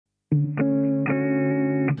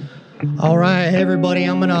All right, hey everybody,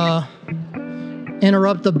 I'm gonna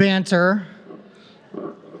interrupt the banter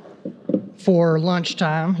for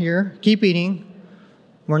lunchtime here. Keep eating.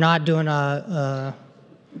 We're not doing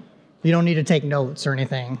you don't need to take notes or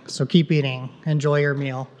anything, so keep eating. Enjoy your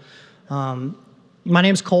meal. My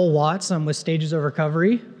name's Cole Watts. I'm with Stages of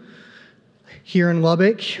Recovery here in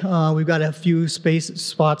Lubbock. We've got a few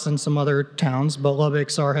spots in some other towns, but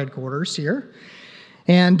Lubbock's our headquarters here.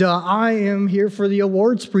 And I am here for the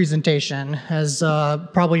awards presentation. As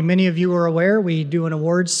probably many of you are aware, we do an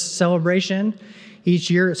awards celebration each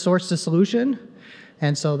year at Source to Solution.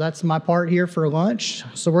 And so that's my part here for lunch.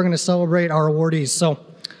 So we're going to celebrate our awardees. So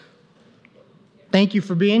thank you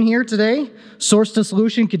for being here today. Source to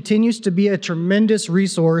Solution continues to be a tremendous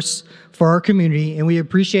resource for our community, and we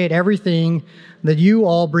appreciate everything that you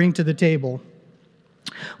all bring to the table.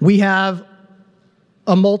 We have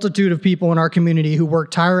a multitude of people in our community who work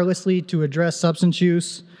tirelessly to address substance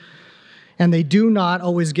use, and they do not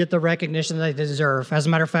always get the recognition that they deserve. As a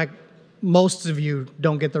matter of fact, most of you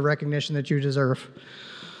don't get the recognition that you deserve.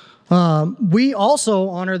 We also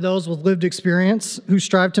honor those with lived experience who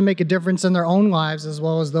strive to make a difference in their own lives as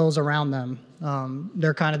well as those around them.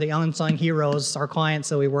 They're kind of the unsung heroes, our clients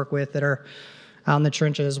that we work with that are out in the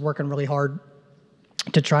trenches working really hard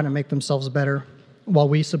to try to make themselves better while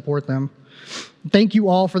we support them. Thank you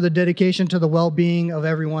all for the dedication to the well-being of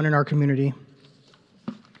everyone in our community.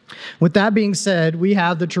 With that being said, we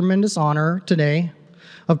have the tremendous honor today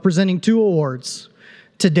of presenting two awards.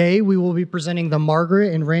 Today, we will be presenting the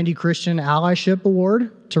Margaret and Randy Christian Allyship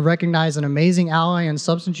Award to recognize an amazing ally in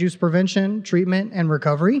substance use prevention, treatment, and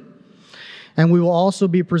recovery. And we will also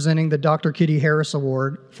be presenting the Dr. Kitty Harris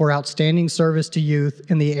Award for outstanding service to youth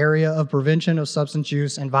in the area of prevention of substance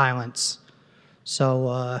use and violence.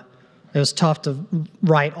 So it was tough to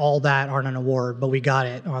write all that on an award, but we got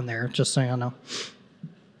it on there, just so you know.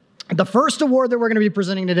 The first award that we're going to be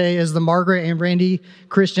presenting today is the Margaret and Randy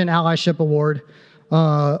Christian Allyship Award.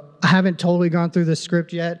 I haven't totally gone through the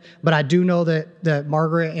script yet, but I do know that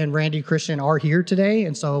Margaret and Randy Christian are here today,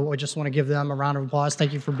 and so I just want to give them a round of applause.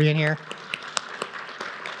 Thank you for being here.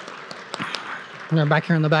 And they're back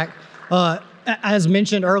here in the back. As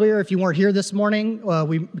mentioned earlier, if you weren't here this morning,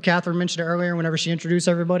 Catherine mentioned it earlier whenever she introduced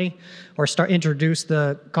everybody, or introduced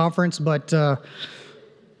the conference, but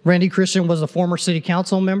Randy Christian was a former city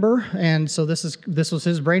council member, and so this was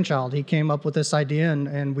his brainchild. He came up with this idea,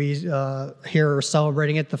 and we here are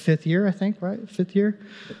celebrating it the fifth year, I think, right? Fifth year,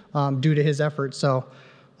 due to his efforts. So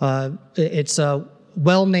it's a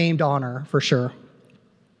well-named honor for sure.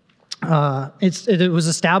 It was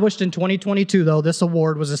established in 2022, though. This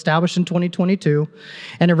award was established in 2022,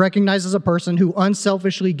 and it recognizes a person who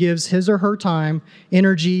unselfishly gives his or her time,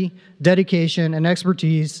 energy, dedication, and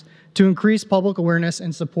expertise to increase public awareness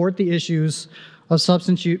and support the issues of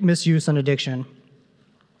substance misuse and addiction.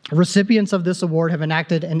 Recipients of this award have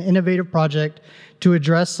enacted an innovative project to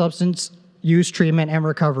address substance use treatment and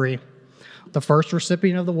recovery. The first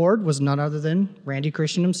recipient of the award was none other than Randy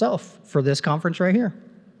Christian himself for this conference right here.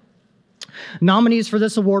 Nominees for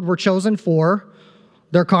this award were chosen for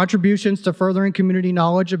their contributions to furthering community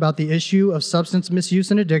knowledge about the issue of substance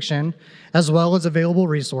misuse and addiction, as well as available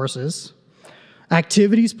resources,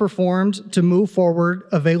 activities performed to move forward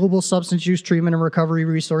available substance use treatment and recovery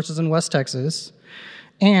resources in West Texas,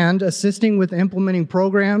 and assisting with implementing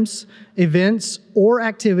programs, events, or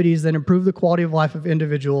activities that improve the quality of life of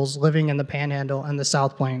individuals living in the Panhandle and the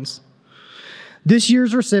South Plains. This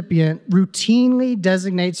year's recipient routinely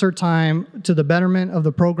designates her time to the betterment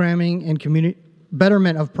of programming and community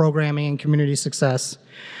success.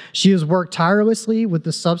 She has worked tirelessly with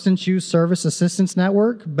the Substance Use Service Assistance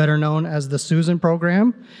Network, better known as the Susan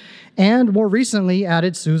program, and more recently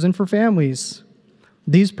added Susan for Families.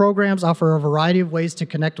 These programs offer a variety of ways to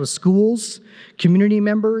connect with schools, community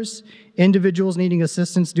members, individuals needing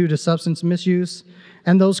assistance due to substance misuse,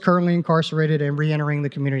 and those currently incarcerated and re-entering the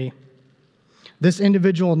community. This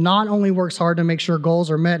individual not only works hard to make sure goals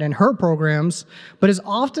are met in her programs, but is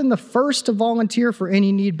often the first to volunteer for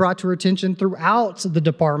any need brought to her attention throughout the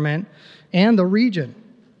department and the region.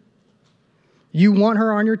 You want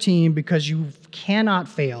her on your team because you cannot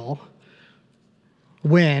fail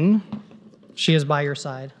when she is by your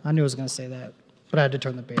side. I knew I was going to say that, but I had to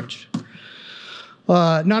turn the page.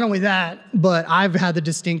 Not only that, but I've had the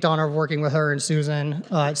distinct honor of working with her and Susan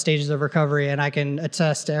at Stages of Recovery, and I can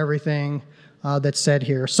attest to everything that's said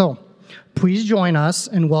here. So please join us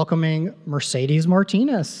in welcoming Mercedes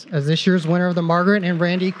Martinez as this year's winner of the Margaret and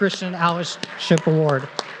Randy Christian Allyship Award.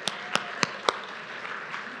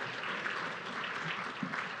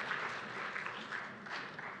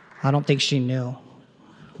 I don't think she knew.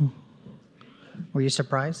 Were you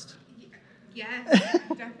surprised? Yes,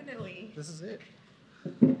 definitely. This is it.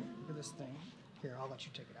 Look at this thing. Here, I'll let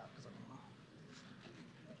you take it out because I don't know.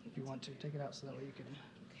 If you want to, take it out so that way you can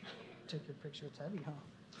take your picture. It's heavy,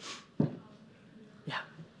 huh? Yeah.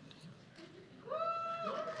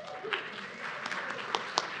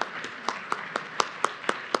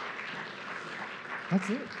 That's it.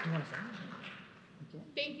 Do you want to say it? Okay.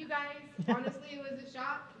 Thank you guys. Honestly, it was a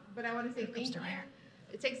shock, but I want to say thank you.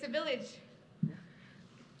 It takes a village.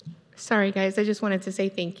 Sorry, guys. I just wanted to say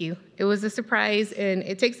thank you. It was a surprise, and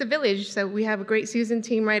it takes a village. So we have a great Susan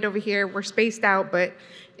team right over here. We're spaced out, but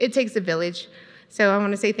it takes a village. So I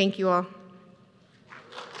want to say thank you all.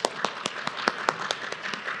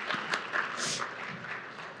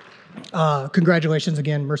 Congratulations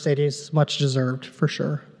again, Mercedes. Much deserved, for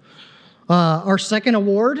sure. Our second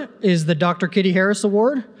award is the Dr. Kitty Harris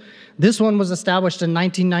Award. This one was established in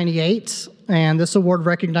 1998, and this award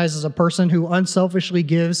recognizes a person who unselfishly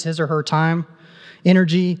gives his or her time,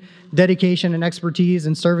 energy, dedication, and expertise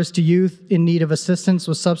in service to youth in need of assistance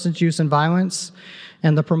with substance use and violence,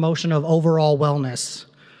 and the promotion of overall wellness.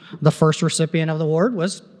 The first recipient of the award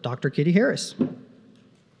was Dr. Kitty Harris.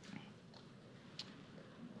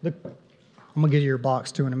 I'm gonna give you your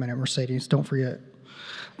box too in a minute, Mercedes, don't forget.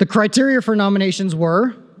 The criteria for nominations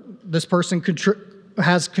were, this person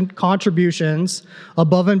has contributions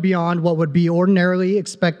above and beyond what would be ordinarily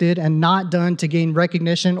expected and not done to gain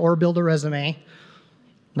recognition or build a resume.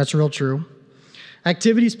 That's real true.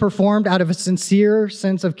 Activities performed out of a sincere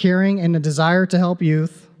sense of caring and a desire to help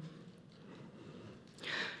youth.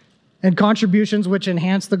 And contributions which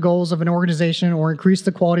enhance the goals of an organization or increase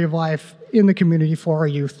the quality of life in the community for our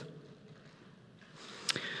youth.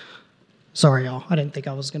 Sorry, y'all. I didn't think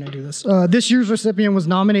I was going to do this. This year's recipient was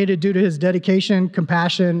nominated due to his dedication,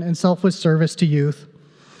 compassion, and selfless service to youth.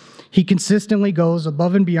 He consistently goes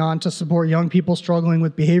above and beyond to support young people struggling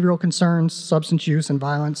with behavioral concerns, substance use, and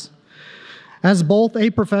violence. As both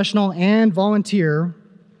a professional and volunteer,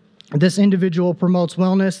 this individual promotes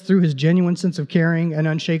wellness through his genuine sense of caring and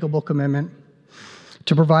unshakable commitment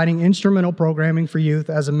to providing instrumental programming for youth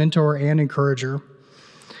as a mentor and encourager.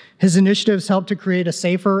 His initiatives help to create a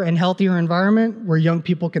safer and healthier environment where young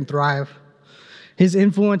people can thrive. His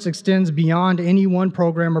influence extends beyond any one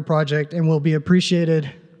program or project and will be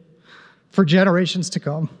appreciated for generations to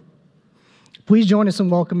come. Please join us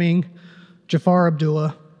in welcoming Jafar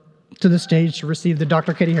Abdullah to the stage to receive the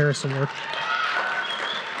Dr. Kitty Harris Award.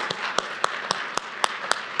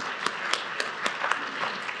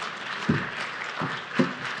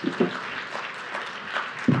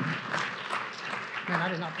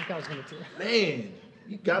 Man,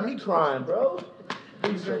 you got me crying, bro.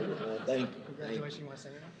 Thank you. Congratulations. You want to say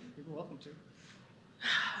it? You're welcome to.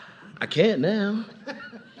 I can't now.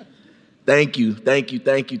 Thank you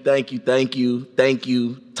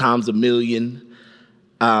times a million.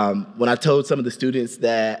 When I told some of the students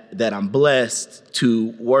that I'm blessed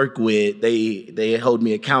to work with, they hold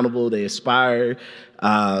me accountable, they aspire,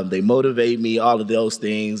 they motivate me, all of those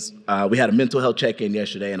things. We had a mental health check-in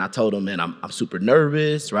yesterday, and I told them, man, I'm super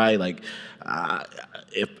nervous, right? Like,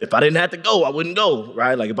 if I didn't have to go, I wouldn't go,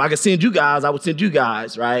 right? Like, if I could send you guys, I would send you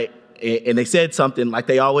guys, right? And they said something like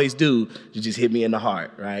they always do to just hit me in the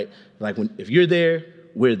heart, right? Like, if you're there,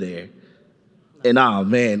 we're there. And oh,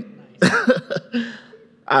 man,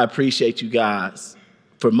 I appreciate you guys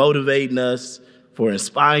for motivating us, for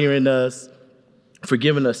inspiring us, for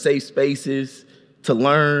giving us safe spaces to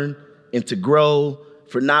learn and to grow,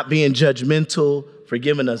 for not being judgmental, for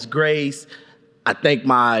giving us grace. I thank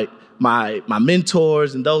my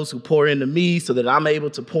mentors and those who pour into me so that I'm able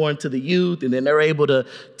to pour into the youth, and then they're able to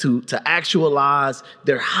actualize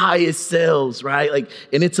their highest selves, right? Like,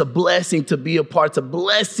 and it's a blessing to be a part. It's a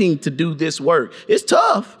blessing to do this work. It's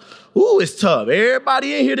tough. Ooh, it's tough.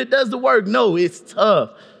 Everybody in here that does the work, no, it's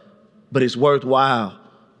tough, but it's worthwhile,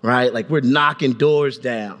 right? Like, we're knocking doors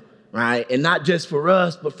down, right? And not just for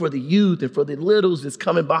us, but for the youth and for the littles that's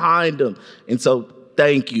coming behind them. And so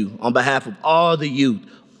thank you on behalf of all the youth,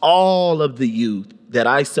 all of the youth that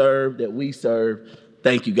I serve, that we serve.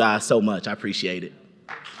 Thank you guys so much. I appreciate it.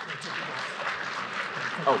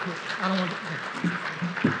 Oh. I don't want to.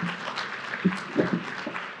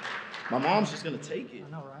 My mom's just going to take it.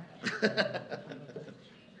 I know, right?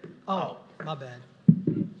 Oh, my bad.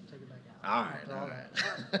 Take it back out. All right.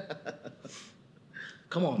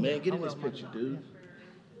 Come on, man. Get in this picture, dude.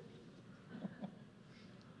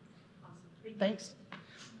 Thanks.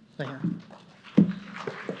 Stay here.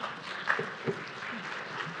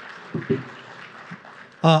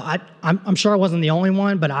 I'm sure I wasn't the only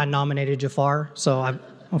one, but I nominated Jafar, so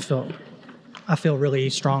I feel really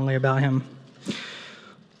strongly about him.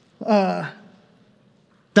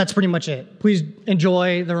 That that's pretty much it. Please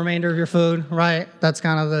enjoy the remainder of your food, right? That's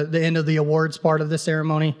kind of the end of the awards part of the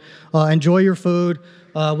ceremony. Enjoy your food.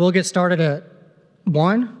 We'll get started at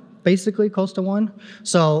 1, basically, close to 1.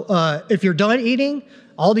 So if you're done eating,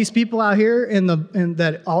 all these people out here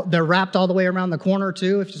they're wrapped all the way around the corner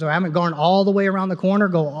too. If you haven't gone all the way around the corner,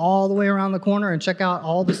 go all the way around the corner and check out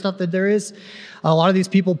all the stuff that there is. A lot of these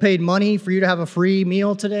people paid money for you to have a free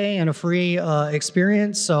meal today and a free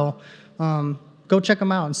experience. So go check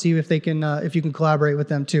them out and see if you can collaborate with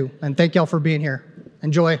them too. And thank y'all for being here.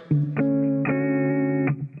 Enjoy.